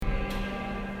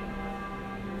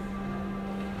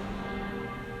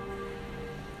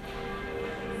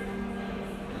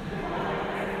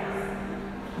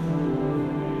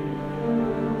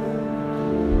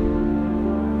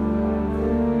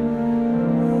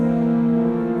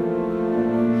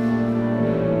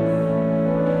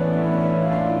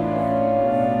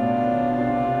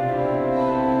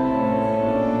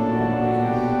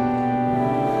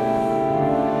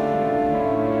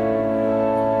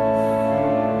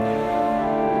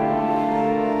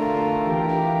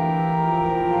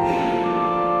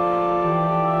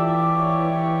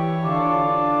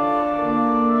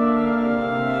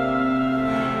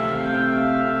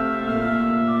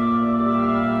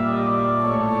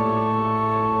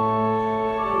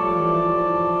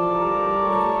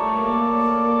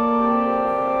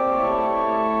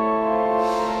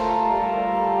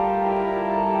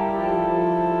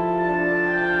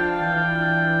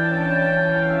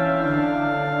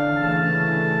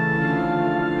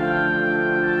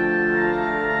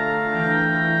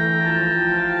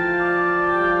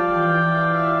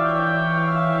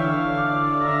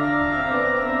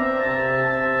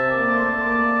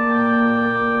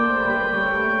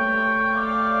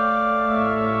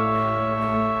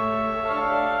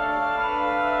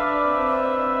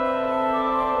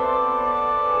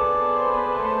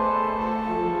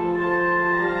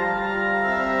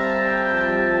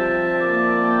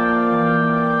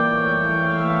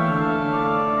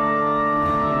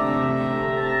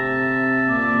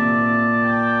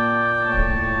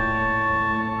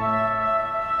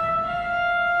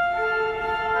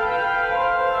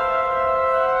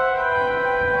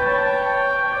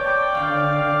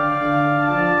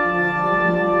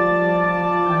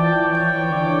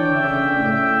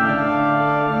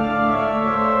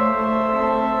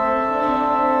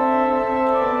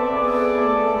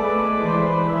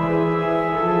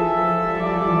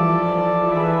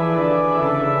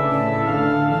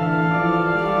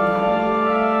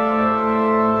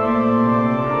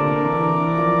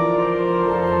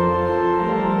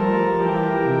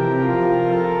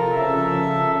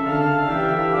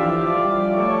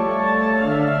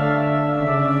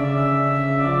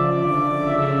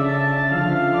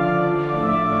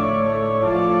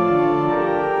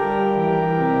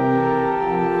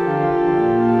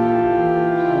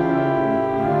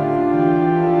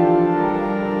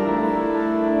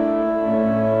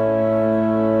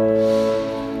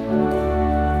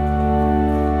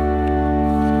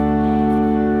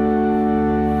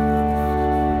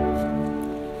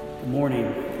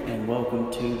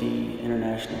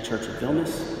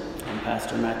I'm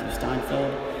Pastor Matthew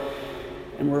Steinfeld,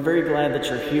 and we're very glad that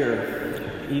you're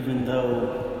here, even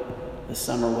though the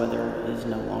summer weather is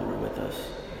no longer with us.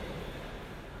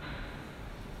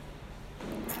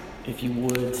 If you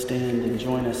would stand and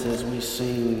join us as we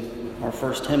sing our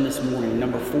first hymn this morning,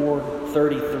 number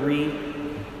 433,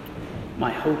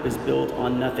 My Hope is Built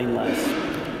on Nothing Less,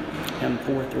 hymn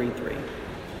 433.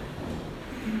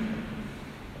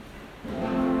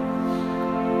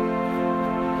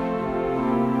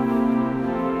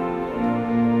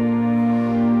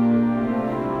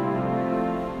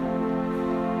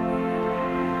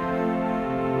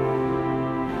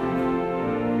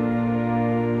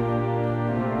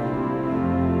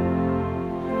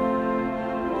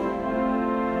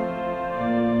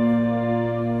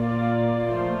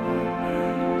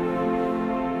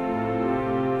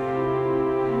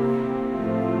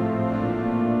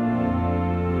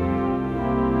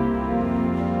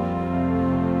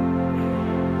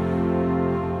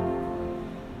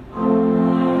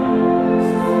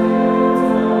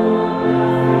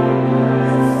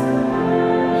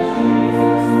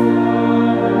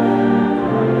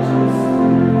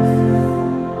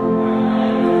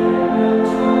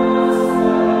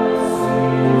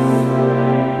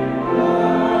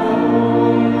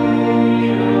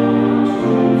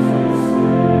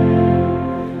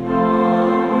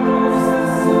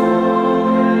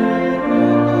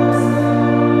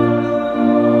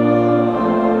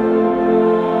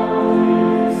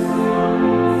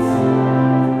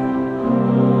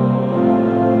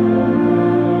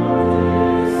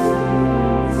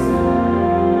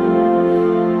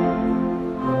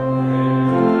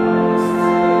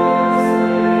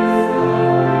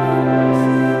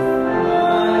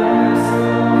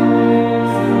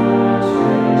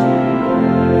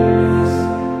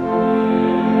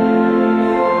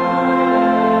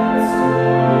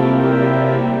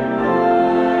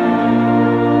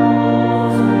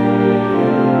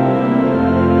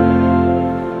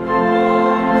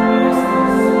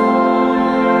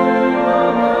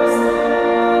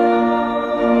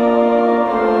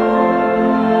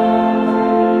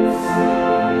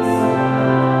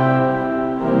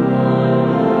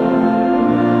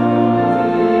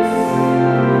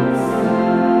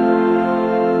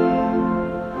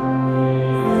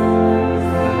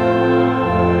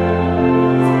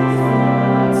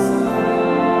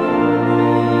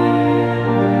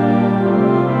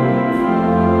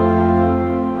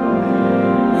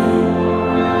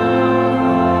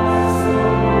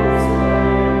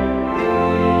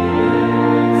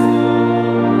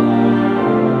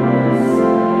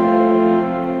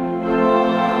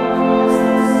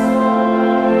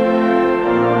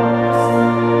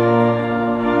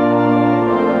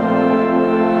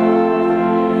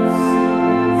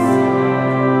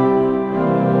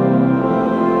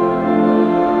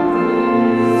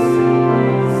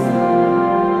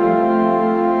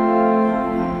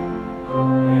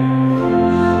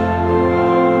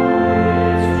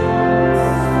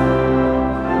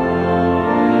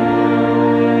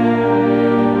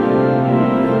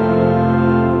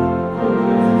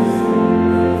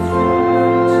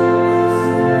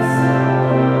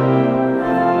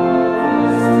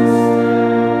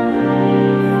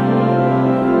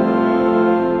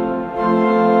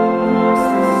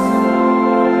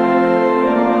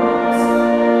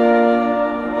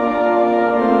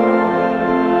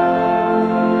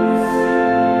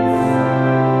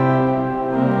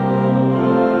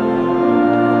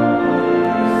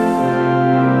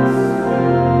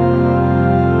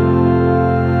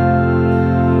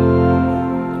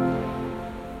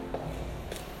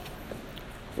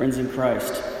 Friends in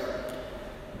Christ,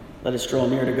 let us draw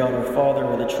near to God our Father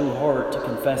with a true heart to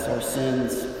confess our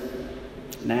sins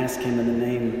and ask Him in the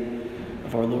name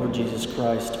of our Lord Jesus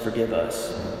Christ to forgive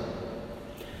us.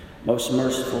 Most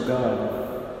merciful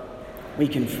God, we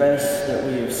confess that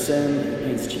we have sinned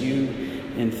against you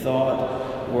in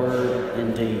thought, word,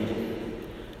 and deed,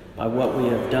 by what we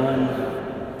have done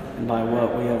and by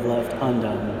what we have left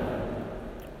undone.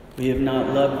 We have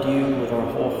not loved you with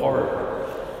our whole heart.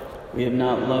 We have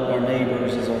not loved our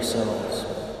neighbors as ourselves.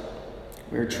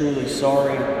 We are truly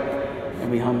sorry, and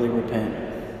we humbly repent.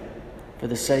 For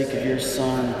the sake of your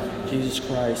Son, Jesus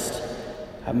Christ,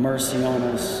 have mercy on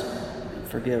us and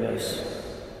forgive us,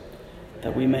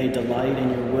 that we may delight in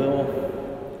your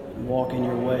will and walk in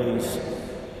your ways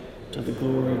to the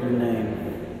glory of your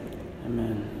name.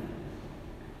 Amen.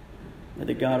 May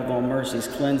the God of all mercies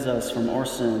cleanse us from our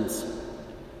sins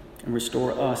and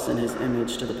restore us in his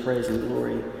image to the praise and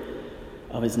glory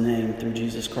of his name through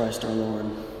Jesus Christ our Lord.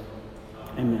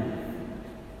 Amen.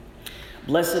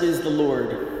 Blessed is the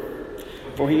Lord,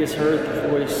 for he has heard the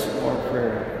voice of our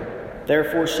prayer.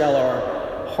 Therefore shall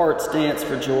our hearts dance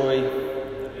for joy,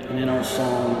 and in our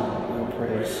song we will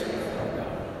praise our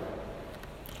God.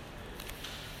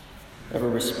 I have a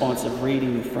responsive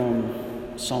reading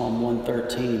from Psalm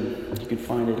 113. You can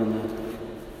find it in the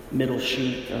middle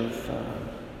sheet of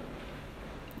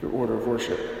your order of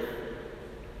worship.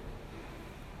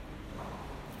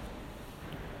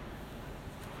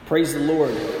 Praise the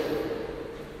Lord.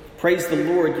 Praise the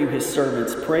Lord, you his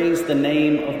servants. Praise the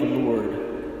name of the Lord.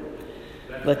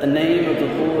 Let the name of the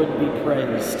Lord be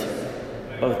praised,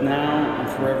 both now and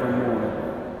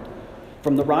forevermore.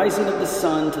 From the rising of the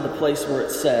sun to the place where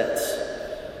it sets,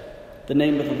 the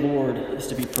name of the Lord is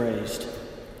to be praised.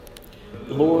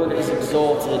 The Lord is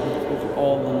exalted over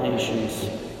all the nations,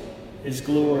 his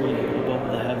glory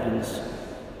above the heavens.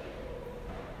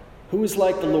 Who is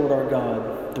like the Lord our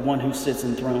God, the one who sits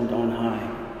enthroned on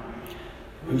high,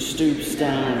 who stoops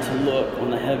down to look on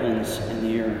the heavens and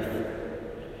the earth?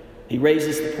 He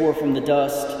raises the poor from the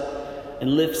dust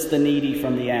and lifts the needy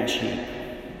from the ash heap.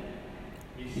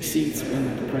 He seats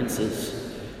with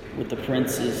the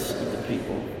princes of the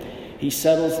people. He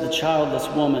settles the childless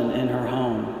woman in her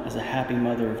home as a happy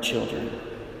mother of children.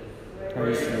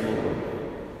 Praise the Lord.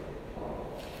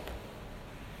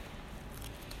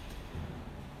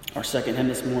 Our second hymn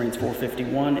this morning is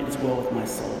 451. It is well with my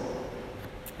soul.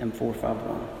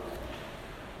 M451.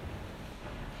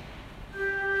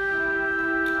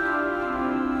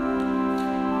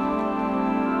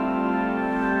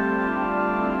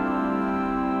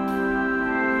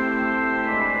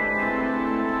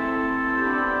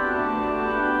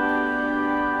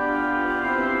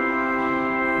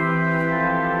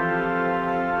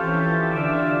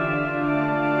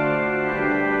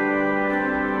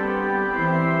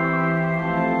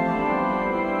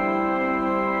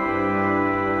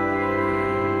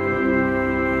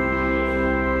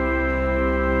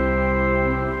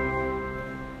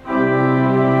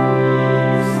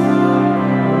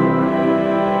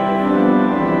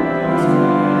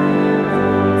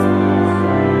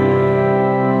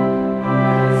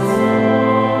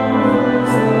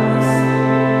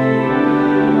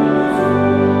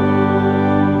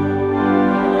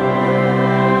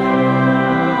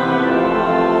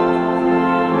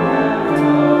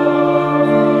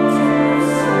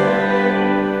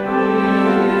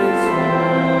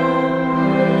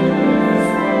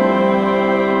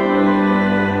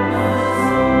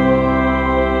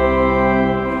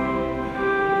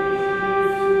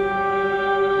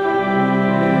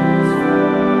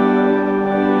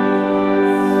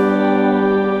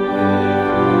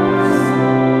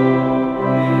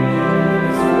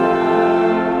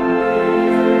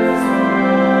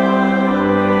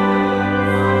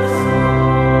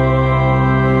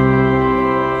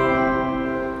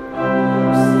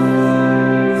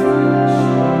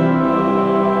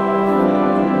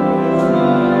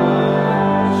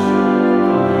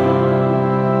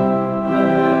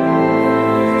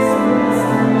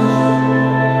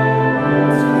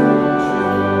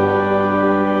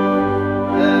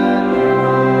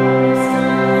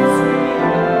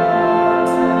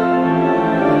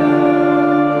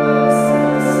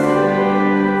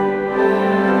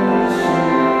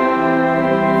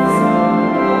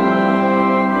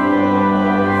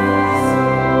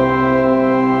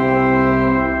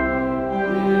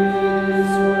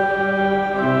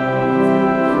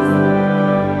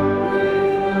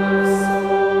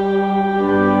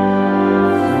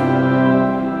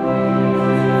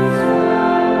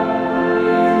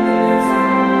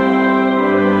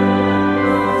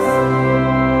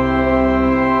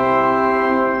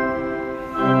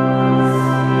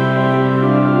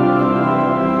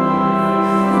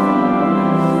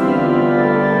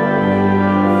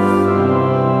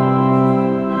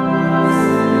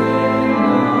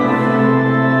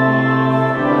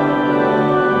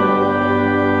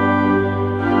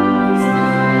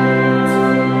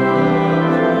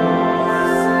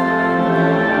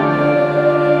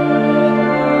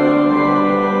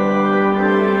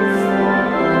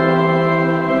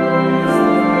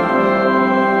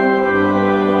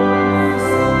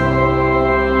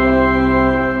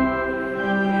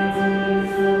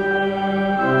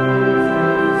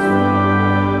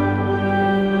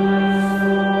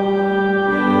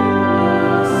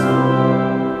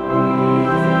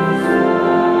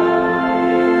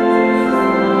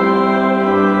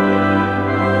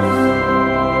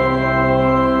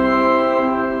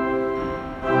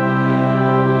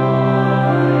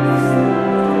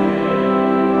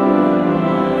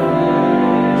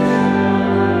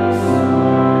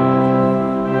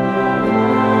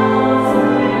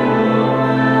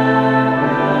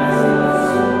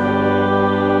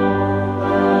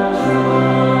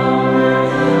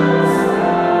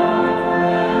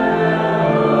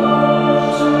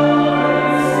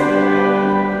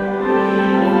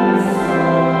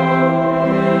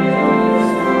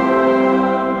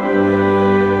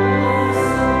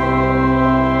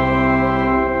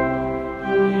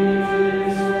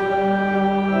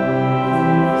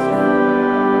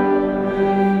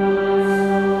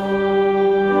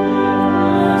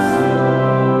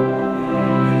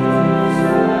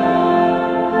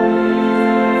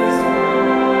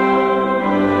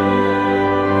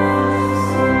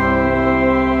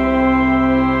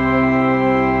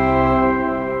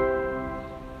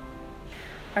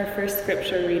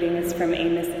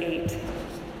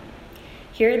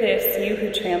 you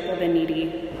who trample the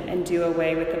needy and do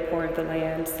away with the poor of the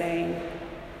land, saying,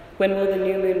 when will the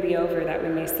new moon be over that we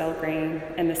may sell grain,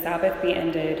 and the Sabbath be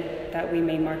ended that we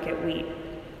may market wheat?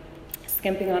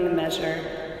 Skimping on the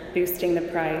measure, boosting the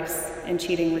price, and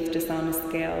cheating with dishonest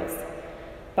scales,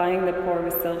 buying the poor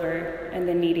with silver and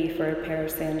the needy for a pair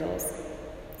of sandals,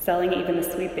 selling even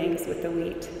the sweepings with the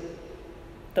wheat.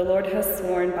 The Lord has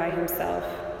sworn by himself,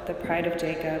 the pride of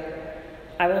Jacob,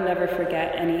 I will never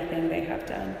forget anything they have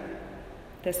done.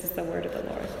 This is the word of the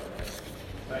Lord.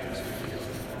 Thanks be to God.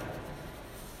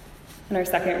 And our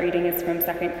second reading is from 2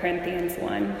 Corinthians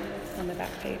 1 on the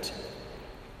back page.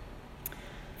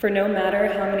 For no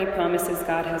matter how many promises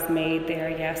God has made, they are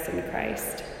yes in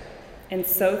Christ. And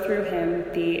so through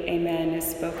him, the Amen is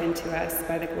spoken to us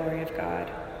by the glory of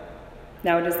God.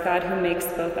 Now it is God who makes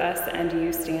both us and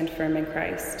you stand firm in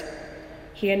Christ.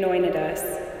 He anointed us,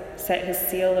 set his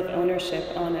seal of ownership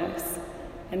on us,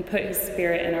 and put his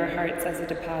Spirit in our hearts as a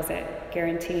deposit,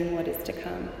 guaranteeing what is to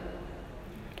come.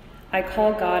 I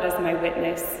call God as my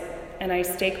witness, and I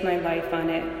stake my life on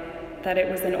it, that it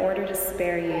was in order to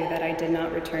spare you that I did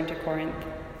not return to Corinth.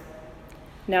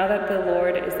 Now that we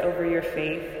lord it over your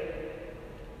faith,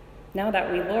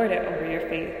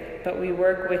 but we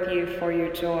work with you for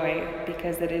your joy,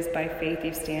 because it is by faith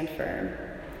you stand firm.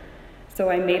 So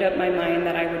I made up my mind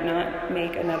that I would not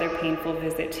make another painful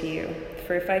visit to you,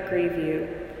 for if I grieve you,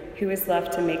 who is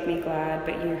left to make me glad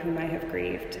but you whom I have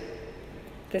grieved?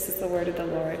 This is the word of the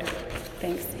Lord.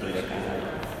 Thanks be to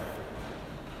God.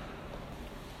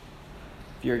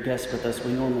 If you're a guest with us,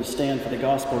 we normally stand for the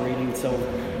gospel reading, so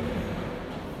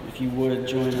if you would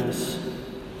join us.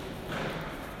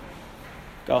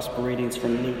 Gospel readings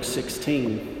from Luke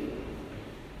 16.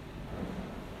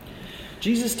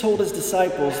 Jesus told his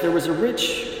disciples there was a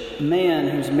rich man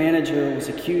whose manager was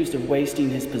accused of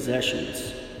wasting his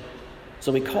possessions.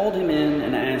 So he called him in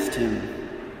and asked him,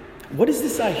 "What is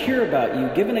this I hear about you?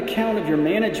 Give an account of your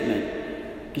management,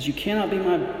 because you cannot be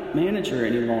my manager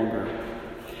any longer."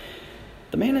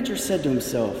 The manager said to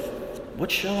himself,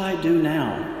 "What shall I do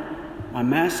now? My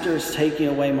master is taking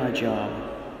away my job.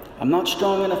 I'm not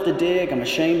strong enough to dig. I'm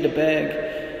ashamed to beg.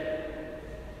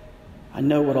 I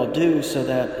know what I'll do so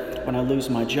that when I lose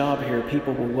my job here,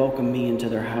 people will welcome me into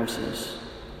their houses."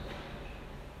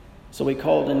 So he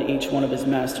called in each one of his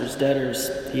master's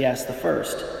debtors. He asked the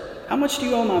first, "How much do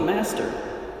you owe my master?"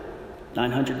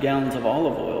 900 gallons of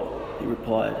olive oil, he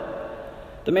replied.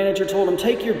 The manager told him,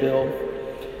 "Take your bill,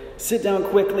 sit down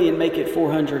quickly and make it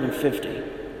 450.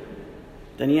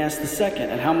 Then he asked the second,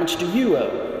 "And how much do you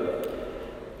owe?"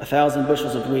 1,000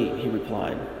 bushels of wheat, he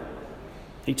replied.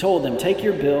 He told them, "Take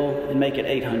your bill and make it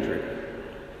 800.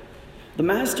 The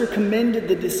master commended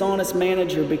the dishonest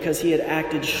manager because he had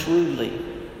acted shrewdly.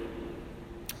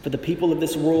 For the people of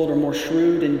this world are more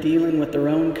shrewd in dealing with their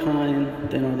own kind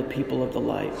than are the people of the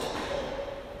light.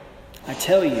 I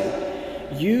tell you,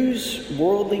 use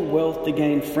worldly wealth to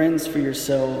gain friends for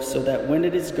yourselves, so that when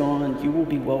it is gone, you will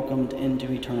be welcomed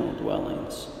into eternal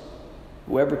dwellings.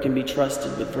 Whoever can be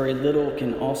trusted with very little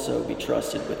can also be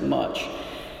trusted with much.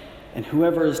 And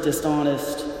whoever is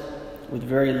dishonest with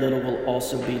very little will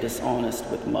also be dishonest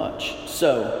with much.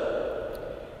 So,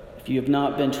 if you have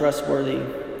not been trustworthy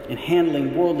in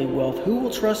handling worldly wealth, who will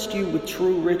trust you with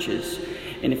true riches?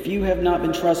 And if you have not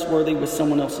been trustworthy with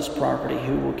someone else's property,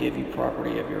 who will give you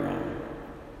property of your own?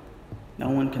 No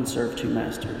one can serve two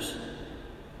masters.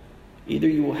 Either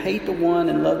you will hate the one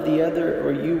and love the other,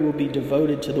 or you will be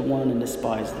devoted to the one and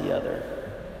despise the other.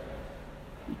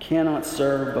 You cannot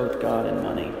serve both God and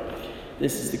money."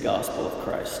 This is the gospel of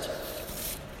Christ.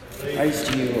 Praise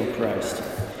to you, O Christ.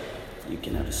 You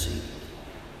can have a seat.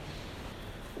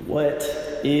 What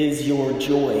is your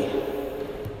joy?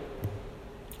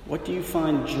 What do you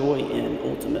find joy in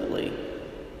ultimately?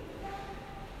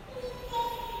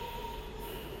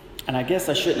 And I guess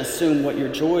I shouldn't assume what your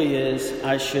joy is.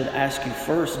 I should ask you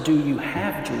first, do you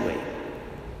have joy?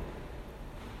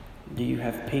 Do you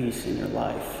have peace in your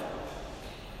life?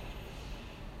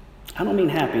 I don't mean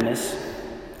happiness.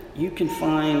 You can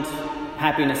find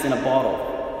happiness in a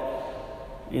bottle,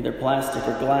 either plastic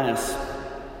or glass.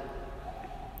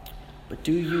 But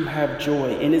do you have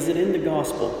joy? And is it in the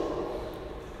gospel?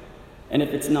 And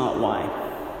if it's not, why?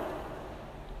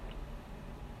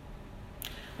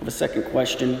 I have a second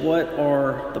question. What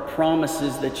are the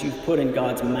promises that you've put in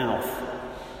God's mouth?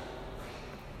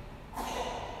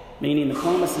 Meaning the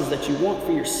promises that you want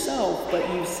for yourself, but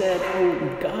you said, "Oh,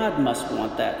 God must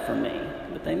want that for me."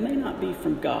 But they may not be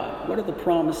from God. What are the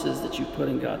promises that you put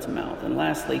in God's mouth? And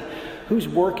lastly, who's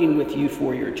working with you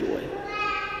for your joy?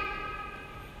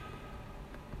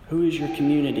 Who is your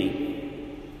community?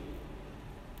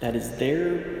 that is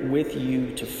there with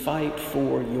you to fight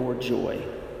for your joy.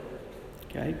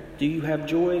 Okay? Do you have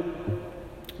joy?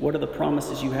 What are the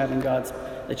promises you have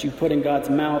that you put in God's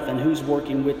mouth, and who's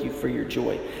working with you for your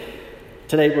joy?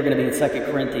 Today we're going to be in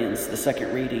 2 Corinthians, the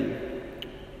second reading.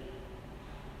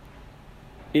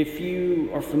 If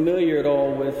you are familiar at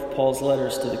all with Paul's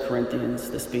letters to the Corinthians,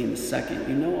 this being the second,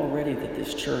 you know already that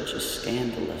this church is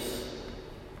scandalous.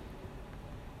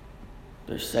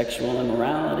 There's sexual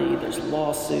immorality, there's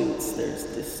lawsuits, there's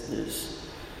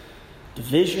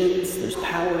divisions, there's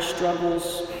power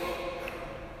struggles.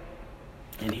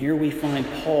 And here we find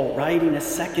Paul writing a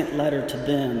second letter to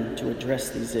them to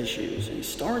address these issues. And he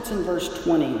starts in verse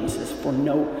 20, and he says, "For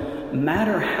no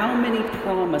matter how many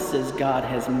promises God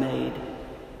has made,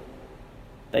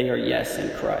 they are yes in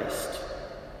Christ."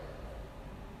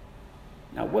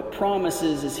 Now, what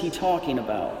promises is he talking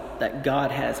about that God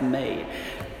has made?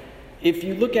 If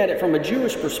you look at it from a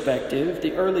Jewish perspective,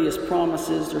 the earliest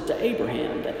promises are to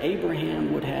Abraham, that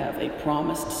Abraham would have a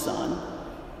promised son,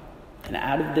 and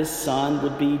out of this son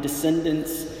would be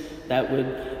descendants that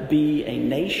would be a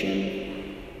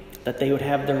nation, that they would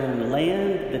have their own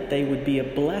land, that they would be a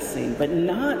blessing, but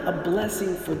not a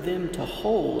blessing for them to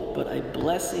hold, but a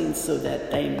blessing so that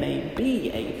they may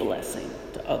be a blessing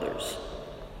to others.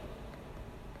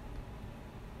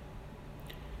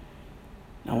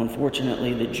 Now,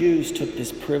 unfortunately, the Jews took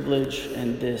this privilege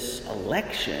and this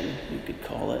election, you could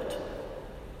call it,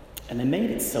 and they made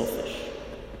it selfish.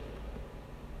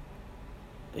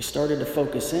 They started to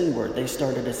focus inward. They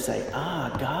started to say,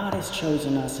 God has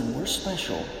chosen us and we're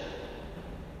special.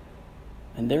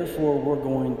 And therefore, we're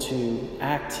going to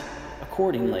act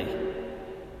accordingly.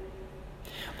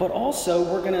 But also,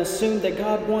 we're going to assume that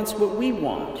God wants what we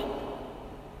want.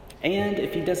 And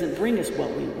if he doesn't bring us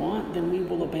what we want, then we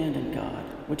will abandon God,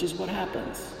 which is what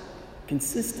happens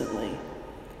consistently.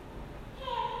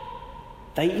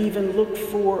 They even look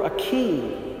for a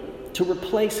king to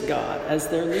replace God as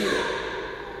their leader.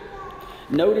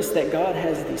 Notice that God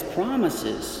has these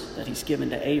promises that he's given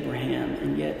to Abraham,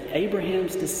 and yet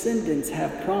Abraham's descendants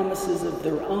have promises of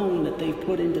their own that they've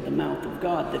put into the mouth of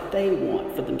God that they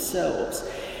want for themselves,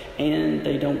 and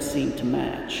they don't seem to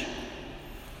match.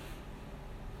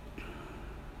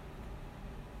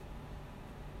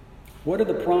 What are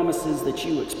the promises that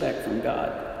you expect from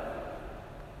God?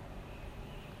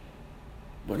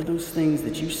 What are those things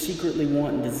that you secretly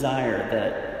want and desire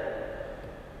that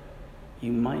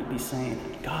you might be saying,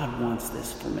 God wants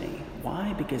this for me?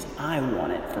 Why? Because I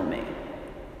want it for me.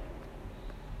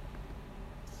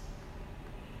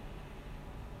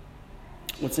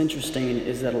 What's interesting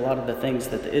is that a lot of the things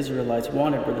that the Israelites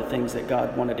wanted were the things that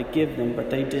God wanted to give them, but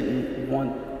they didn't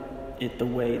want it the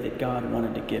way that God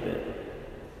wanted to give it.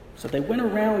 So they went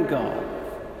around God.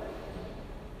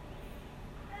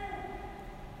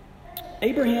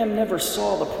 Abraham never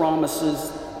saw the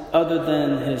promises other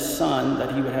than his son,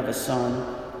 that he would have a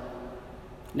son.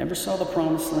 Never saw the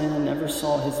promised land, never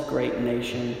saw his great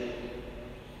nation.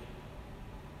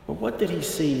 But what did he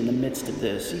see in the midst of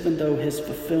this, even though his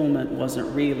fulfillment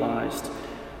wasn't realized?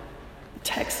 The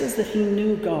text says that he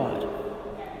knew God,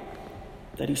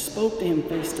 that he spoke to him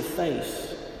face to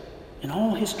face. In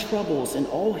all his troubles and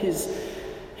all his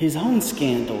own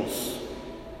scandals,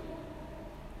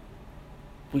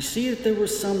 we see that there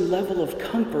was some level of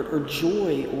comfort or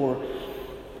joy or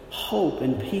hope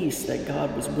and peace that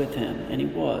God was with him, and he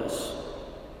was.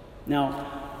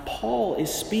 Now, Paul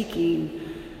is speaking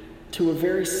to a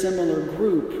very similar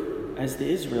group as the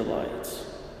Israelites.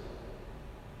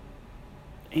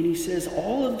 And he says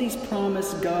all of these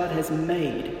promises God has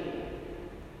made,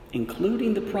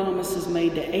 including the promises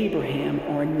made to Abraham,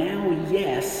 are now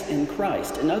yes in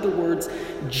Christ. In other words,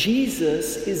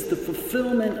 Jesus is the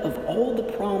fulfillment of all the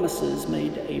promises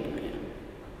made to Abraham.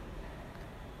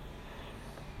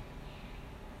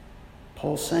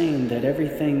 Paul's saying that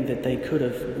everything that they could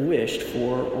have wished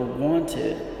for or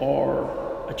wanted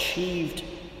are achieved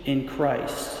in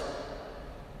Christ.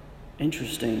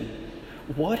 Interesting.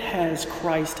 What has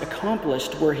Christ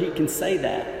accomplished where he can say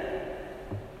that?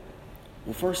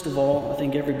 Well, first of all, I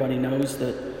think everybody knows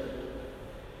that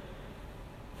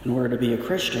in order to be a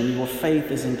Christian, your faith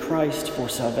is in Christ for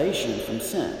salvation from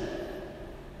sin.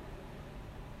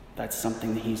 That's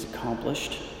something that he's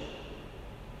accomplished.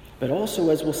 But also,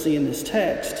 as we'll see in this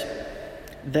text,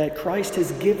 that Christ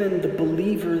has given the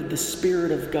believer the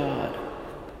Spirit of God.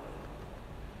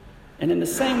 And in the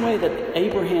same way that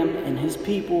Abraham and his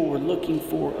people were looking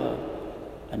for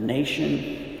a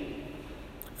nation,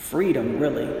 freedom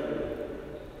really,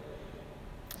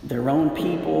 their own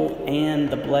people and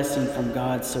the blessing from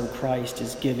God, so Christ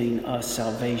is giving us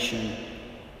salvation.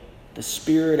 the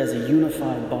Spirit as a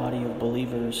unified body of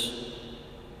believers,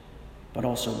 but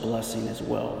also blessing as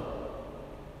well.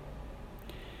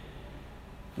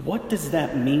 What does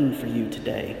that mean for you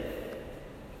today,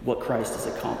 what Christ has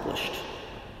accomplished?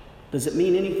 Does it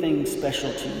mean anything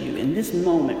special to you in this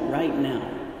moment right now?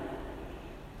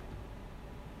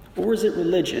 Or is it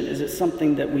religion? Is it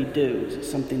something that we do? Is it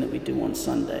something that we do on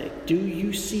Sunday? Do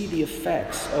you see the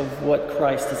effects of what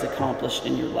Christ has accomplished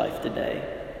in your life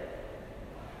today?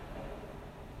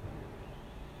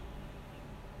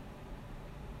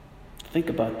 Think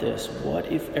about this.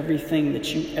 What if everything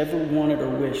that you ever wanted or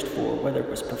wished for, whether it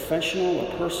was professional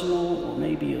or personal, or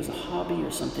maybe it was a hobby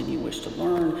or something you wish to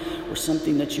learn, or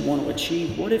something that you want to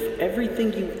achieve, what if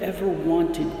everything you ever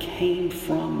wanted came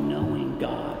from knowing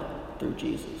God through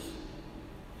Jesus?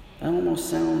 That almost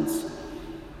sounds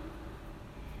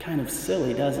kind of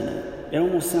silly, doesn't it? It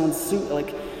almost sounds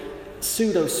like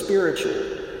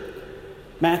pseudo-spiritual.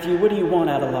 Matthew, what do you want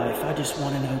out of life? I just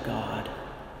want to know God.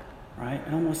 Right?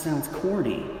 It almost sounds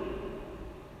corny.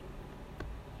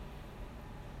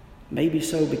 Maybe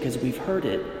so because we've heard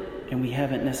it and we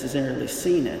haven't necessarily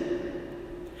seen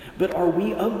it. But are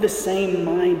we of the same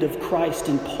mind of Christ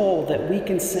and Paul that we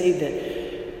can say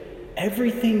that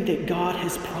everything that God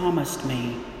has promised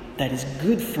me that is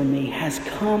good for me has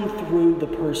come through the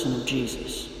person of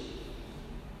Jesus?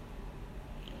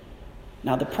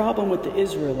 Now, the problem with the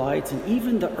Israelites and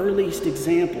even the earliest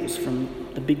examples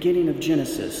from the beginning of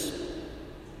Genesis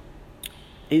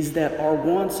is that our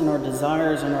wants and our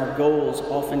desires and our goals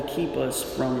often keep us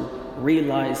from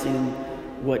realizing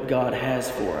what God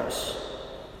has for us.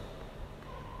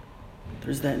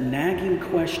 There's that nagging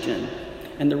question.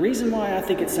 And the reason why I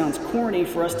think it sounds corny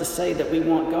for us to say that we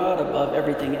want God above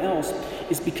everything else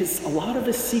is because a lot of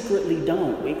us secretly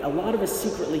don't. A lot of us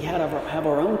secretly have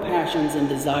our own passions and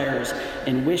desires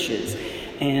and wishes.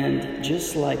 And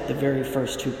just like the very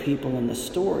first two people in the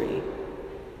story,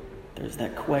 there's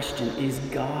that question, is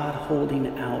God holding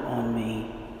out on me?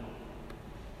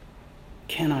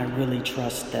 Can I really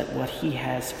trust that what He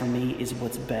has for me is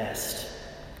what's best?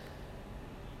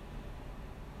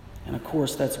 And of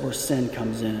course, that's where sin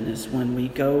comes in, is when we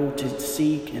go to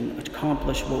seek and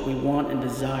accomplish what we want and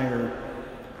desire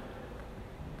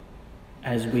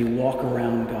as we walk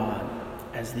around God,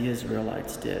 as the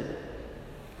Israelites did.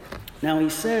 Now, he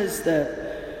says that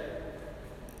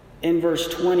in verse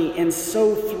 20, and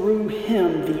so through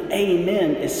Him the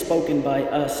Amen is spoken by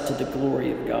us to the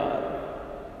glory of God.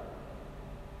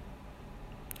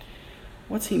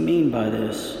 What's he mean by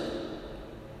this?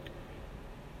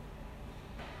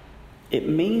 It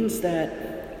means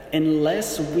that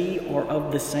unless we are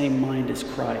of the same mind as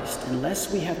Christ,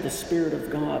 unless we have the Spirit of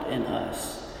God in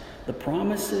us, the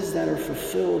promises that are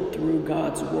fulfilled through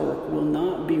God's work will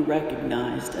not be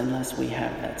recognized unless we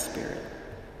have that Spirit.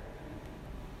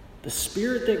 The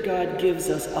Spirit that God gives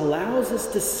us allows us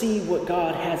to see what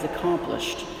God has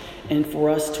accomplished and for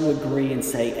us to agree and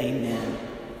say amen.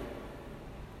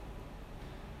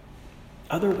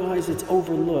 Otherwise, it's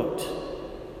overlooked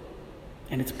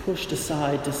and it's pushed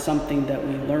aside to something that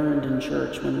we learned in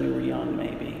church when we were young,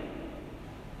 maybe.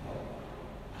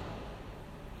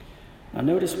 Now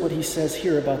notice what he says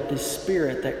here about this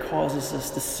Spirit that causes us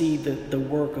to see the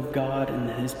work of God and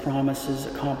His promises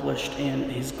accomplished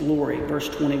and His glory. Verse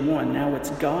 21, now it's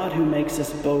God who makes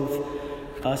both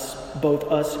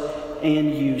us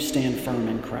and you stand firm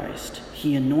in Christ.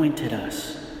 He anointed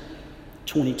us.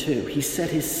 22, He set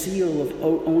His seal of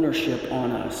ownership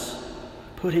on us,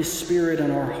 put His Spirit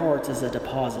in our hearts as a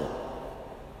deposit.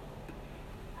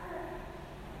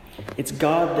 It's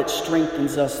God that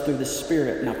strengthens us through the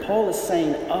Spirit. Now, Paul is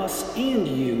saying us and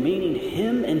you, meaning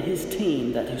him and his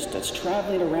team that's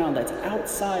traveling around, that's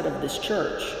outside of this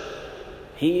church.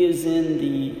 He is in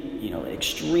the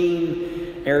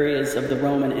extreme areas of the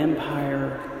Roman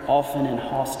Empire, often in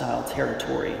hostile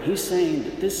territory. He's saying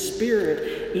that this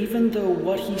Spirit, even though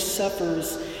what he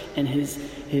suffers and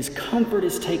his comfort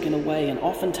is taken away, and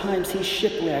oftentimes he's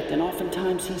shipwrecked, and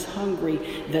oftentimes he's hungry,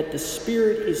 that the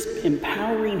Spirit is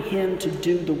empowering him to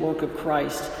do the work of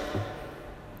Christ,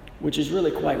 which is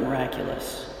really quite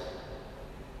miraculous.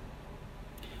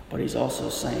 But he's also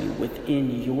saying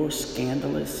within your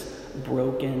scandalous,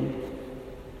 broken,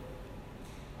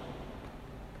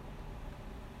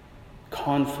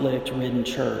 conflict-ridden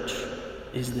church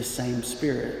is the same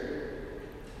Spirit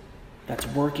that's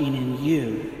working in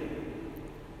you.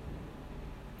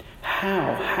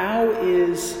 How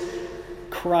is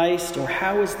Christ, or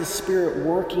how is the Spirit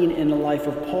working in the life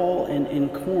of Paul and in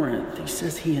Corinth? He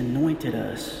says He anointed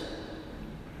us.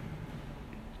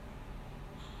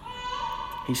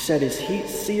 He set His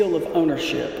seal of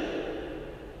ownership.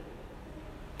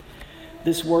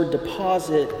 this word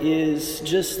deposit is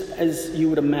just as you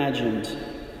would imagined.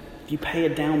 If you pay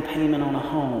a down payment on a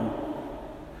home,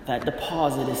 that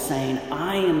deposit is saying,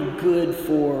 I am good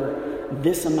for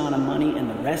this amount of money and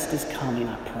the rest is coming,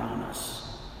 I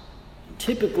promise.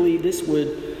 Typically, this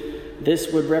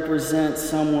would represent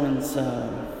someone's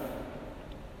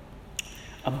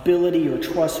ability or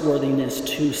trustworthiness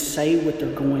to say what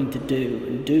they're going to do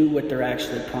and do what they're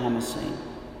actually promising.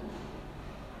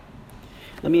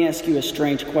 Let me ask you a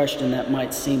strange question that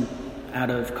might seem out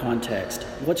of context.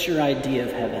 What's your idea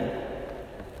of heaven?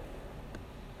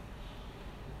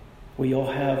 We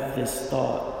all have this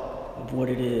thought of what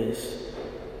it is.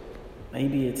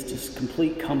 Maybe it's just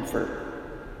complete comfort,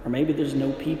 or maybe there's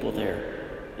no people there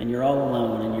and you're all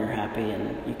alone and you're happy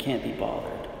and you can't be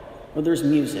bothered. Or there's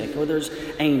music, or there's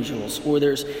angels, or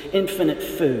there's infinite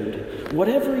food.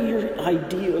 Whatever your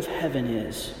idea of heaven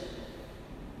is,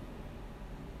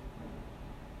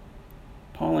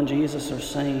 Paul and Jesus are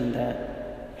saying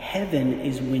that heaven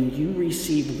is when you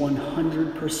receive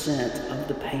 100% of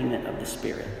the payment of the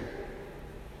Spirit.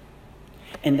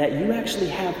 And that you actually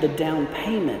have the down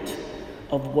payment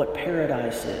of what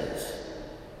paradise is.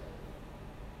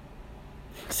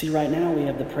 See, right now we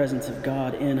have the presence of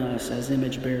God in us as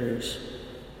image bearers,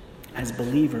 as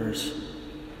believers.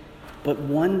 But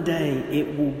one day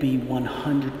it will be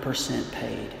 100%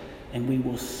 paid, and we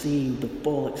will see the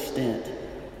full extent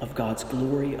of God's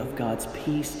glory, of God's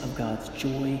peace, of God's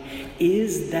joy.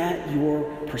 Is that your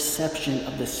perception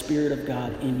of the Spirit of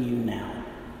God in you now?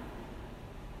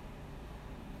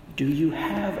 Do you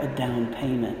have a down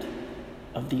payment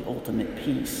of the ultimate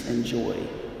peace and joy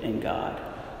in God?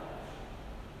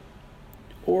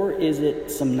 Or is it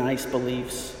some nice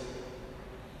beliefs,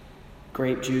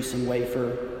 grape juice and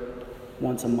wafer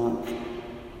once a month,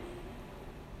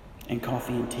 and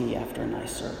coffee and tea after a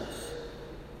nice service?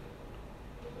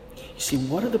 You see,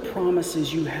 what are the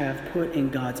promises you have put in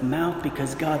God's mouth?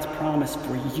 Because God's promise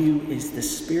for you is the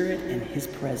Spirit and His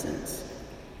presence.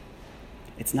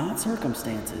 It's not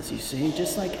circumstances, you see,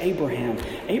 just like Abraham.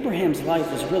 Abraham's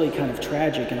life was really kind of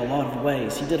tragic in a lot of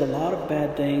ways. He did a lot of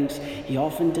bad things. He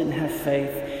often didn't have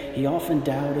faith. He often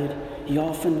doubted. He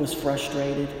often was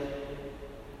frustrated.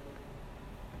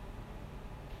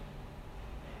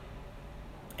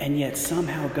 And yet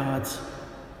somehow God's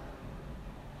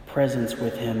presence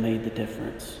with him made the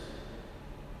difference.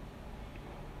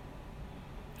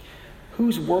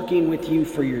 Who's working with you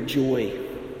for your joy?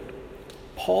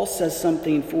 Paul says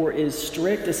something, for as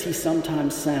strict as he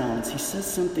sometimes sounds, he says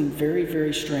something very,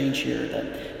 very strange here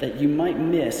that you might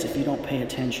miss if you don't pay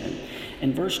attention.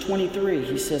 In verse 23,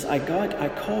 he says, I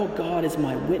call God as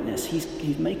my witness.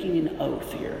 He's making an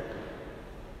oath here.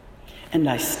 And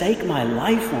I stake my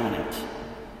life on it,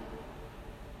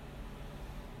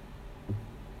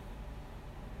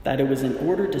 that it was in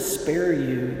order to spare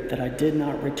you that I did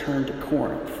not return to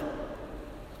Corinth.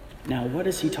 Now, what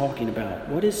is he talking about?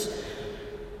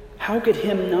 How could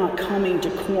him not coming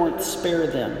to Corinth spare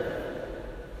them?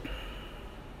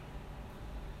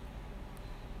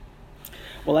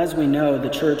 Well, as we know, the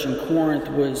church in Corinth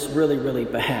was really, really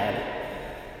bad.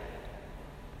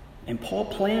 And Paul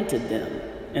planted them.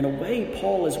 In a way,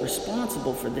 Paul is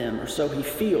responsible for them, or so he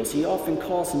feels. He often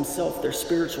calls himself their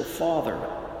spiritual father.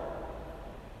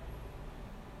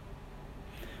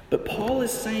 But Paul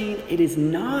is saying it is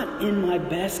not in my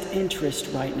best interest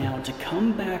right now to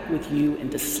come back with you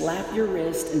and to slap your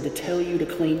wrist and to tell you to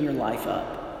clean your life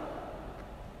up.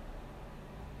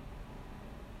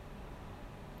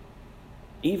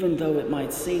 Even though it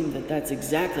might seem that that's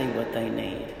exactly what they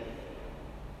need.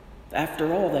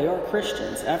 After all, they are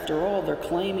Christians. After all, they're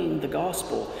claiming the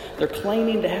gospel. They're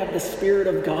claiming to have the Spirit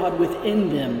of God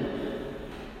within them.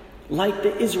 Like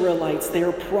the Israelites, they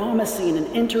are promising and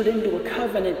entered into a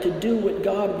covenant to do what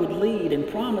God would lead and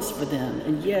promise for them.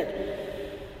 And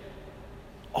yet,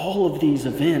 all of these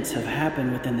events have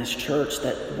happened within this church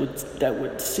that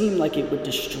would seem like it would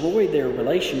destroy their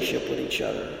relationship with each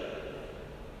other.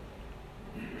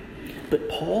 But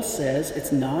Paul says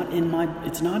it's not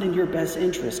in your best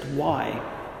interest. Why?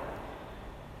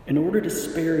 In order to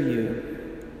spare you.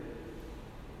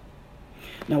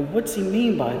 Now, what's he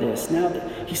mean by this? Now,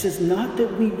 he says, not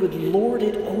that we would lord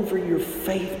it over your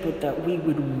faith, but that we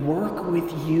would work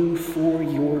with you for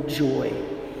your joy.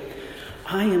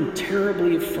 I am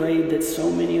terribly afraid that so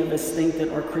many of us think that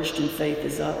our Christian faith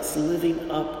is us living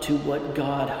up to what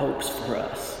God hopes for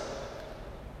us.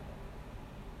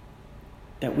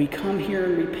 That we come here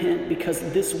and repent because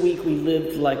this week we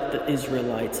lived like the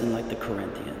Israelites and like the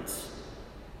Corinthians.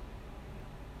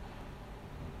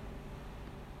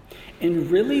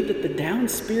 And really that the down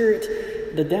spirit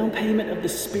the down payment of the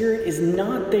Spirit is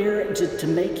not there to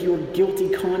make your guilty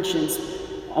conscience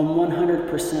on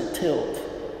 100% tilt.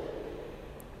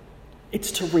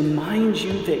 It's to remind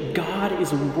you that God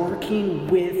is working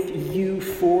with you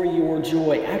for your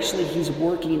joy. Actually, He's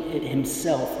working it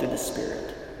Himself through the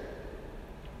Spirit.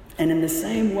 And in the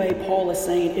same way, Paul is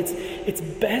saying, it's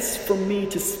best for me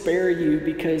to spare you,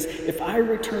 because if I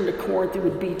return to Corinth, it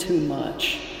would be too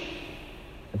much.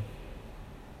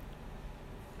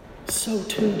 So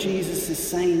too, Jesus is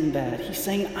saying that. He's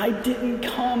saying, I didn't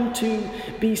come to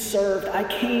be served. I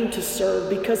came to serve,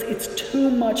 because it's too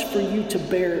much for you to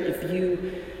bear if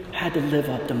you had to live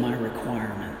up to my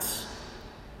requirements.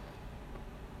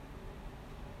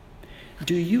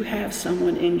 Do you have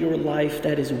someone in your life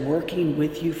that is working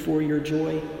with you for your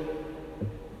joy?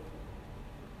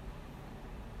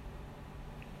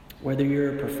 Whether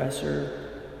you're a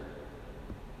professor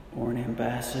or an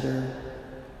ambassador,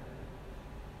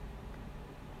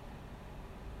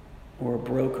 or a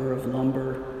broker of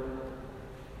lumber,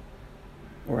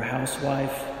 or a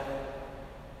housewife,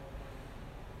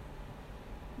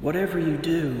 whatever you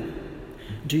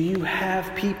do you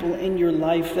have people in your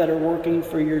life that are working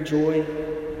for your joy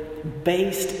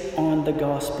based on the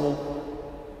gospel?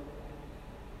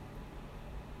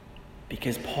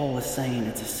 Because Paul is saying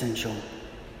it's essential.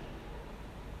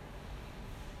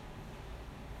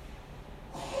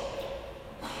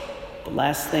 The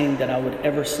last thing that I would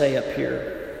ever say up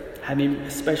here,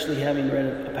 especially having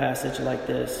read a passage like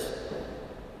this,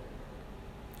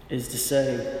 is to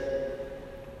say,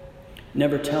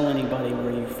 never tell anybody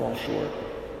where you fall short.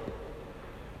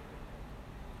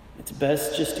 It's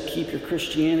best just to keep your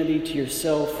Christianity to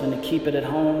yourself and to keep it at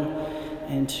home,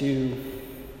 and to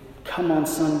come on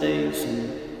Sundays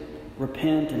and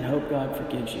repent and hope God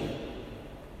forgives you.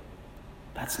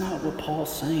 That's not what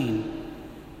Paul's saying.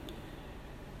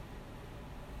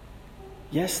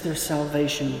 Yes, there's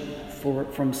salvation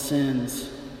from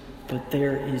sins, but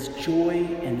there is joy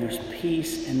and there's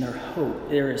peace and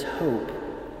there is hope.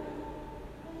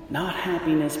 Not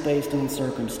happiness based on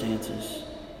circumstances.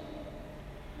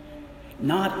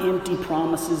 Not empty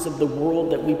promises of the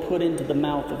world that we put into the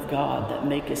mouth of God that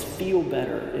make us feel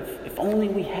better. If only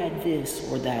we had this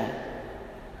or that.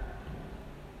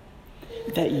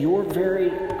 That your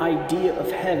very idea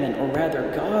of heaven, or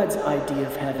rather God's idea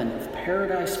of heaven, of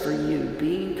paradise for you,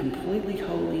 being completely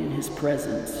holy in His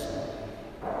presence,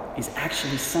 is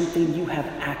actually something you have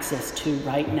access to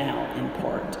right now in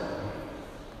part.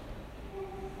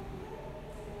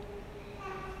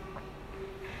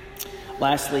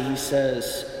 Lastly, he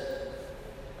says,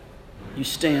 you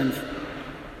stand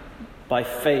by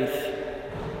faith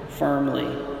firmly.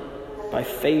 By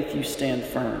faith you stand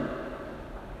firm.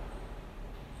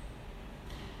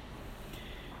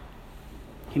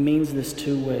 He means this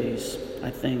two ways, I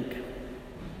think.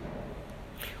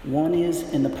 One is,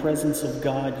 in the presence of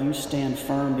God, you stand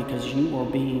firm because you are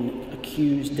being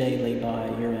accused daily by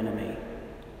your enemy.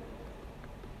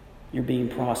 You're being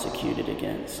prosecuted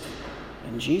against.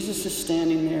 And Jesus is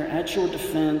standing there at your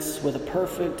defense with a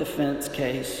perfect defense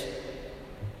case.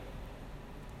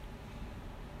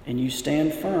 And you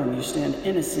stand firm. You stand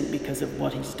innocent because of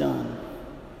what He's done.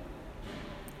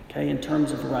 Okay, in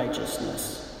terms of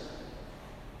righteousness.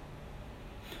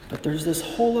 But there's this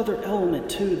whole other element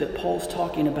too that Paul's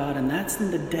talking about, and that's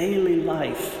in the daily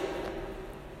life.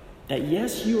 That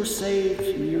yes, you are saved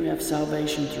and you have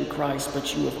salvation through Christ,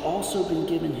 but you have also been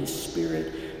given His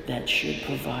Spirit that should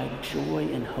provide joy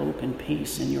and hope and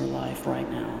peace in your life right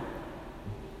now.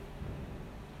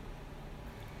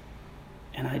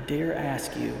 And I dare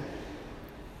ask you,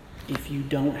 if you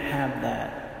don't have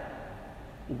that,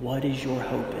 what is your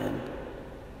hope in?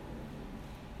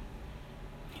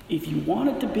 If you want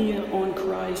it to be on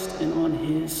Christ and on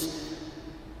His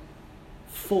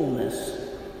fullness,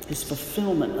 His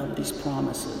fulfillment of these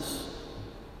promises,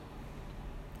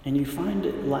 and you find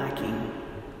it lacking,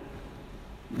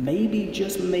 maybe,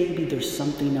 just maybe, there's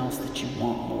something else that you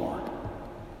want more.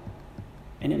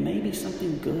 And it may be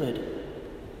something good,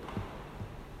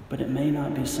 but it may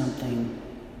not be something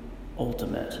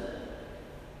ultimate.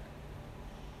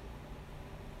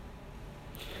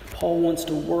 Paul wants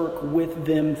to work with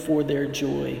them for their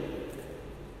joy.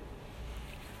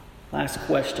 Last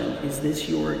question, is this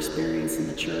your experience in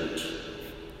the church?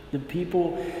 The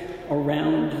people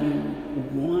around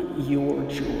you want your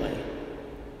joy.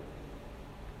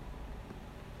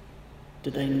 Do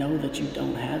they know that you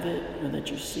don't have it, or that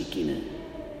you're seeking it?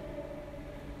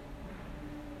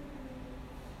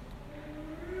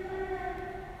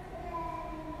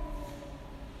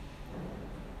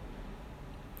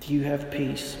 Do you have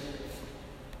peace?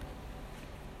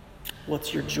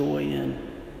 What's your joy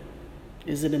in?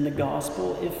 Is it in the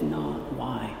gospel? If not,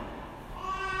 why?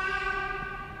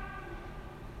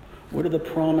 What are the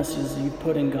promises you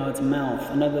put in God's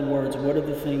mouth? In other words, what are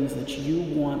the things that you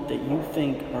want, that you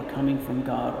think are coming from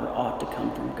God or ought to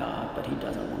come from God, but he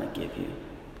doesn't want to give you?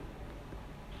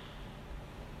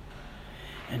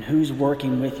 And who's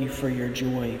working with you for your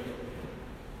joy?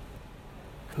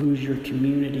 Who's your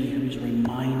community? Who's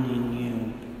reminding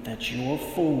you that your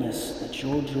fullness, that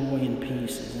your joy and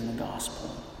peace is in the gospel?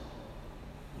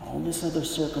 All this other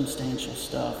circumstantial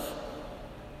stuff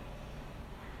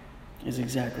is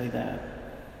exactly that.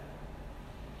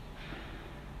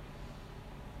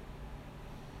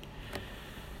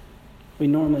 We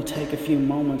normally take a few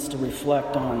moments to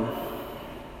reflect on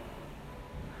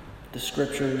the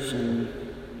scriptures and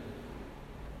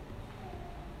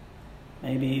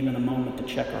maybe even a moment to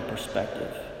check our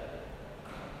perspective.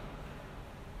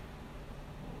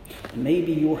 And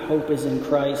maybe your hope is in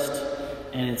Christ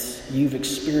and you've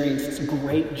experienced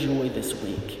great joy this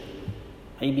week.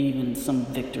 Maybe even some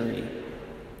victory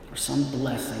or some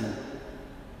blessing.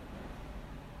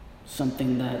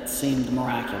 Something that seemed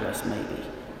miraculous, maybe.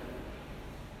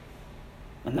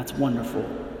 And that's wonderful.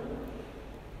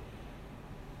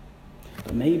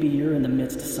 But maybe you're in the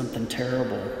midst of something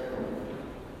terrible,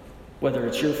 whether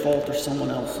it's your fault or someone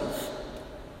else's.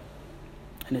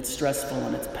 And it's stressful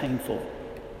and it's painful.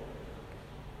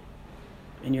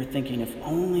 And you're thinking, if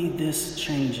only this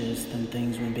changes, then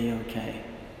things will be okay.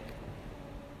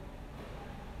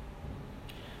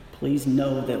 Please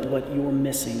know that what you're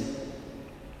missing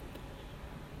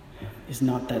is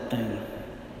not that thing.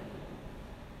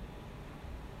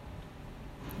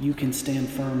 You can stand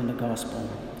firm in the gospel.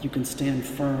 You can stand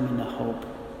firm in the hope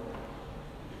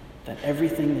that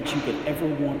everything that you could ever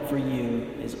want for you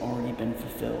has already been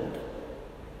fulfilled.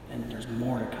 And there's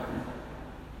more to come.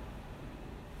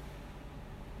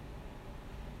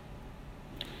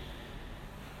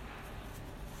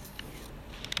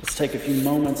 Let's take a few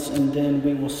moments and then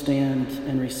we will stand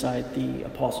and recite the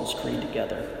Apostles' Creed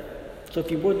together. So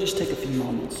if you would, just take a few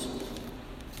moments.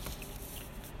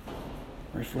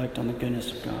 Reflect on the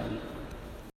goodness of God.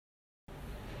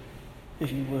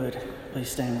 If you would, please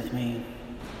stand with me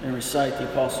and recite the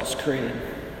Apostles' Creed.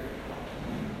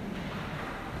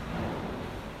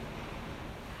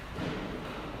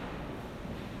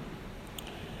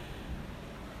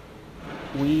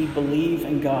 We believe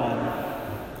in God,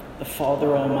 the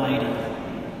Father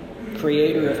Almighty,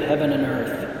 creator of heaven and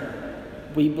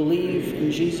earth. We believe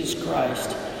in Jesus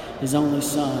Christ, his only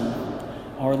Son,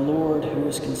 our Lord, who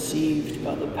was conceived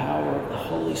by the power of the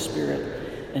Holy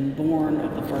Spirit and born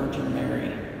of the Virgin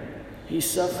Mary. He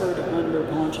suffered under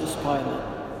Pontius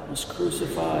Pilate, was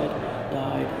crucified,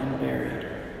 died, and buried.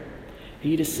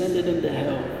 He descended into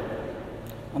hell.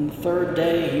 On the third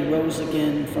day he rose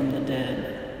again from the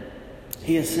dead.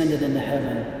 He ascended into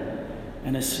heaven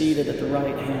and is seated at the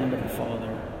right hand of the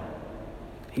Father.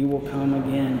 He will come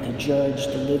again to judge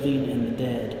the living and the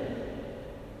dead.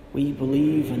 We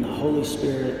believe in the Holy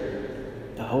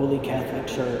Spirit, the Holy Catholic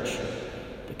Church,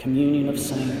 the communion of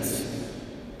saints,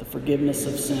 the forgiveness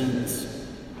of sins,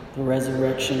 the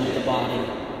resurrection of the body,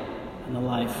 and the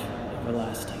life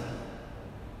everlasting.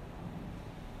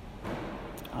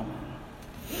 Amen.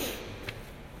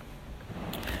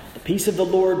 The peace of the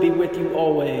Lord be with you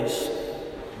always,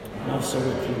 and also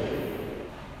with you.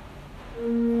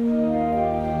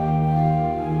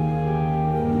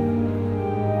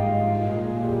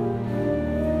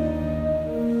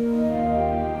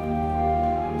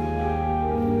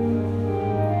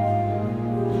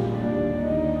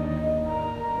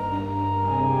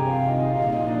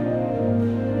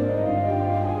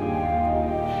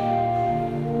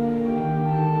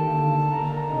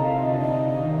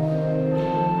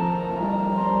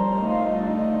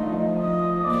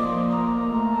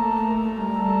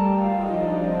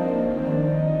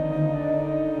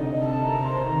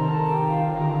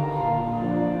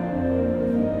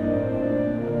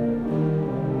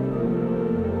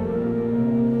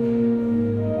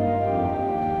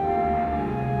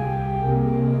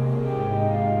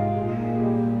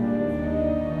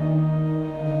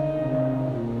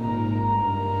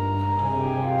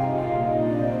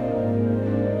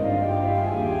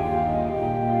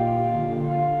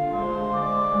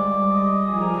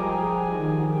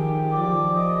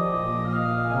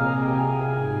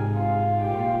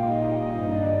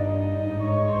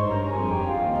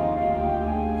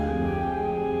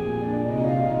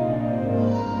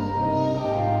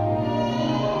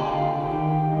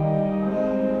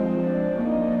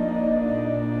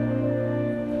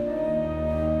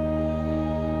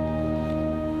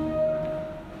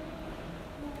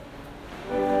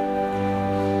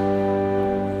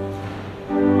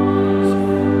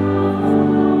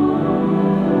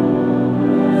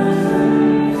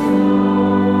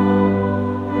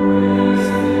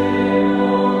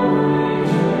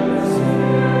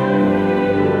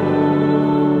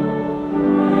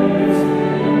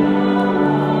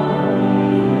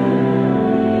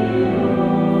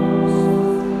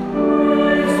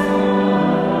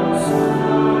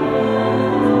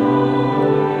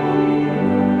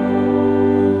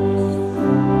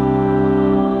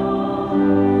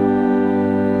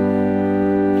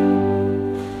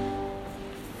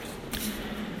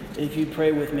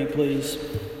 me, please.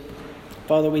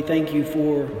 Father, we thank you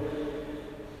for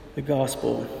the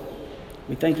gospel.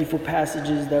 We thank you for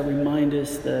passages that remind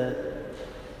us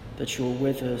that you're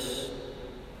with us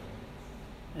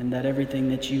and that everything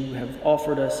that you have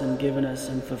offered us and given us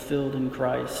and fulfilled in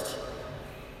Christ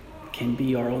can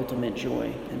be our ultimate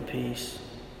joy and peace.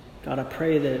 God, I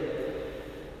pray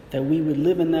that we would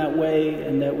live in that way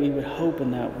and that we would hope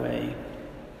in that way,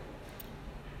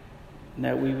 and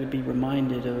that we would be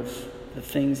reminded of the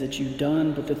things that you've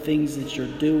done, but the things that you're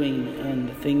doing and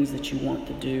the things that you want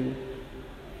to do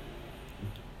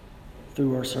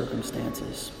through our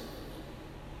circumstances.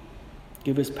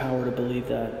 Give us power to believe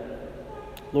that.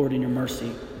 Lord, in your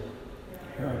mercy,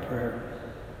 hear our prayer.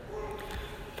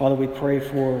 Father, we pray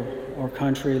for our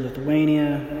country,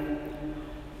 Lithuania.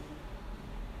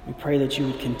 We pray that you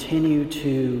would continue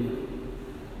to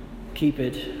keep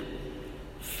it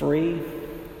free,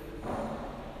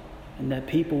 and that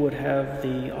people would have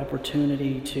the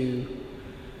opportunity to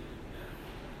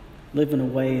live in a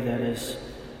way that is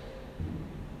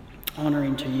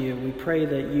honoring to you. We pray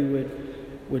that you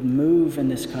would move in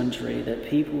this country, that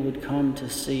people would come to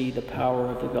see the power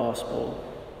of the gospel,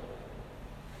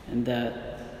 and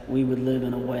that we would live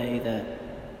in a way that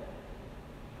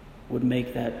would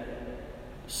make that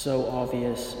so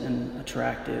obvious and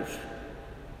attractive.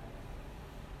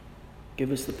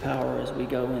 Give us the power as we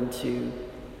go into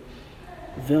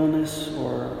Vilnius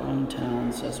or our own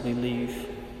towns as we leave.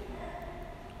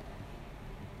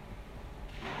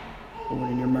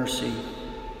 Lord, in your mercy,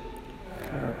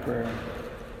 hear our prayer.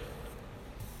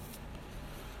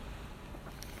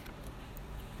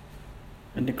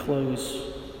 And to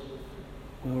close,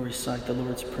 we'll recite the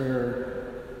Lord's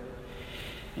Prayer,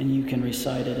 and you can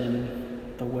recite it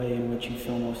in the way in which you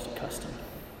feel most accustomed.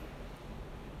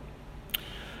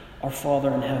 Our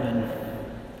Father in heaven,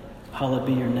 hallowed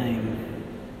be your name.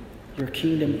 Your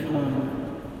kingdom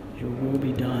come, your will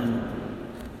be done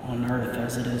on earth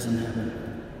as it is in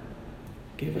heaven.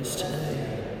 Give us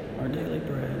today our daily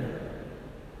bread.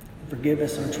 Forgive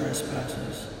us our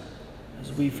trespasses,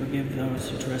 as we forgive those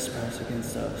who trespass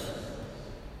against us.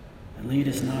 And lead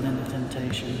us not into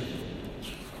temptation,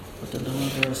 but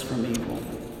deliver us from evil.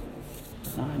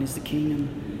 Thine is the kingdom,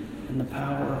 and the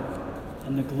power,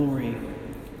 and the glory,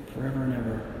 forever and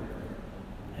ever.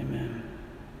 Amen.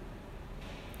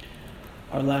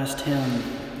 Our last hymn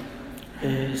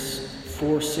is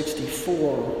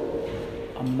 464,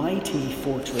 A Mighty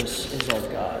Fortress is Our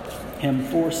God. Hymn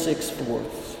 464.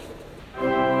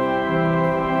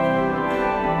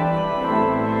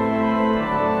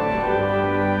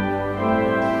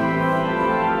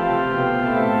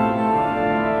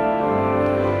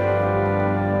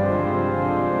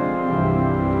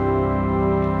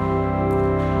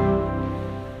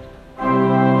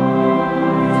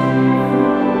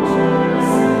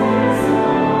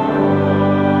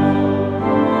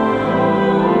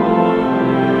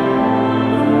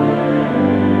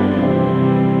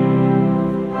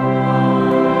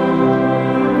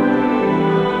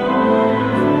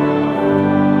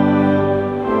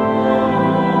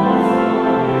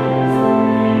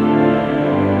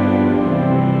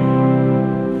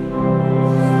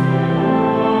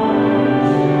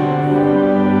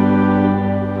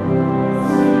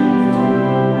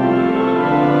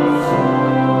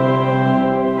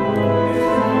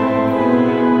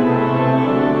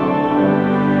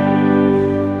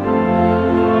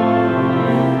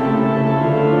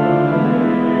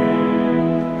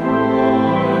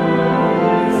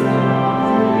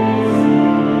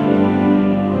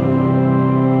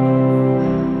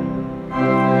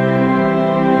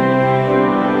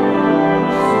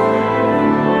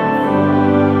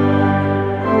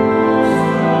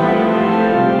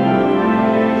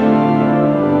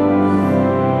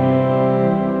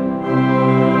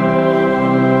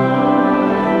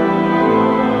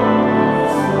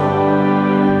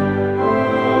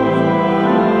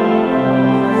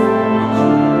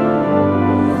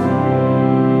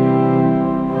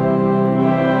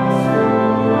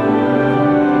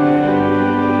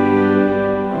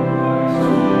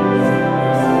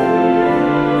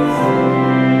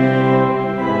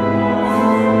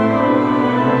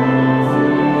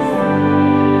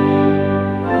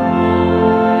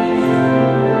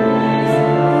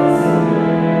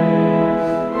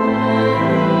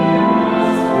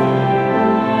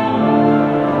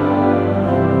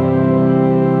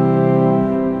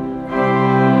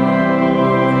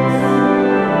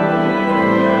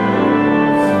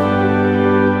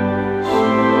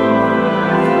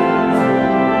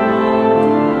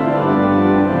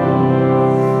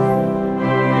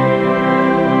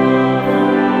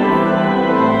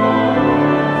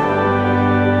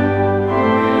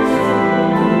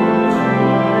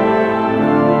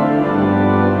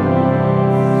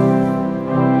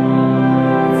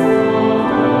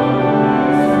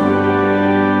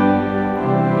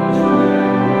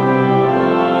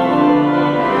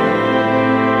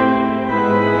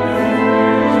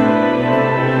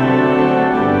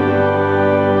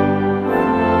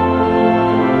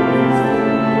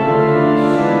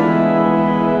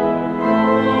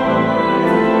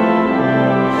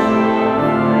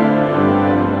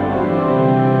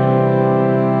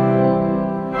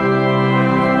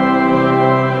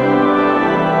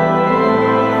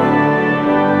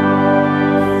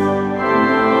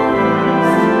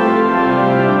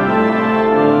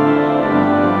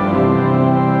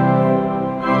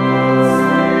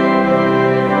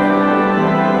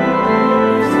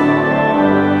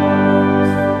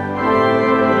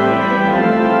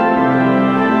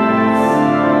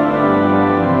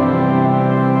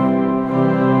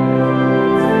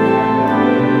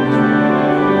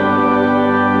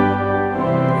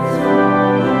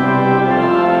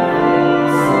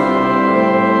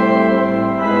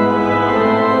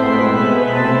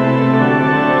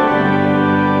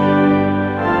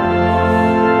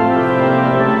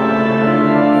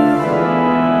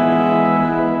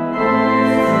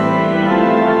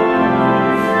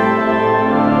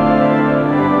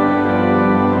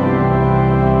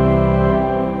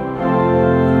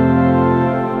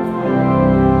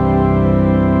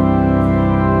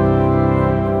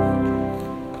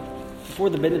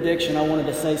 the benediction, I wanted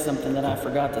to say something that I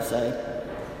forgot to say.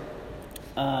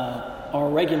 Our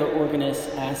regular organist,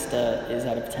 Asta, is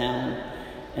out of town,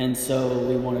 and so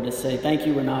we wanted to say thank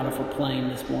you, Renata, for playing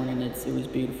this morning. It was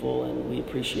beautiful, and we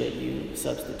appreciate you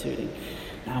substituting.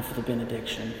 Now for the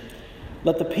benediction.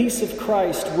 Let the peace of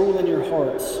Christ rule in your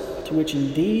hearts, to which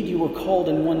indeed you were called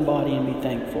in one body, and be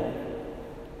thankful.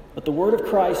 Let the word of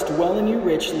Christ dwell in you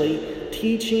richly,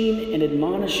 teaching and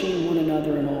admonishing one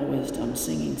another in all wisdom,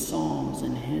 singing psalms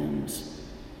and hymns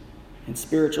and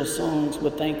spiritual songs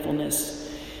with thankfulness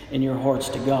in your hearts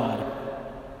to God.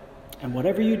 And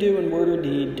whatever you do in word or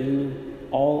deed, do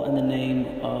all in the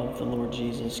name of the Lord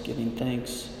Jesus, giving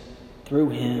thanks through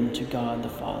him to God the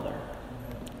Father.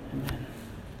 Amen.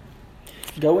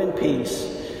 Go in peace.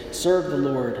 Serve the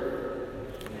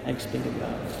Lord. Thanks be to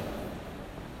God.